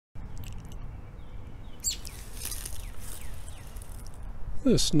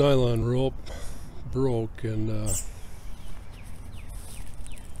This nylon rope broke, and it's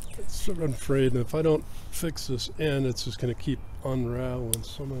sort of unfrayed, and if I don't fix this end, it's just going to keep unraveling.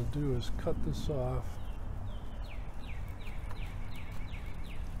 So what I'm going to do is cut this off.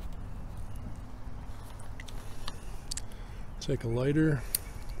 Take a lighter.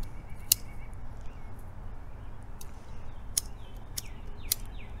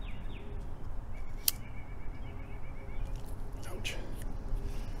 Ouch.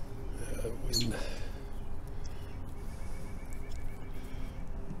 Wind.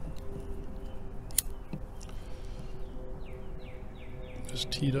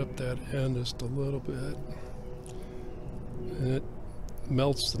 Just heat up that end just a little bit, and it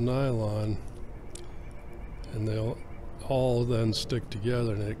melts the nylon, and they'll all then stick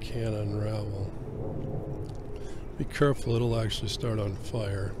together and it can't unravel. Be careful, it'll actually start on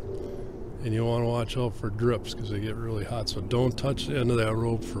fire, and you want to watch out for drips because they get really hot, so don't touch the end of that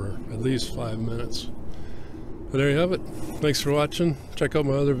rope for at least 5 minutes. But there you have it. Thanks for watching. Check out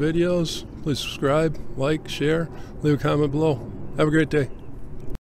my other videos. Please subscribe, like, share, leave a comment below. Have a great day.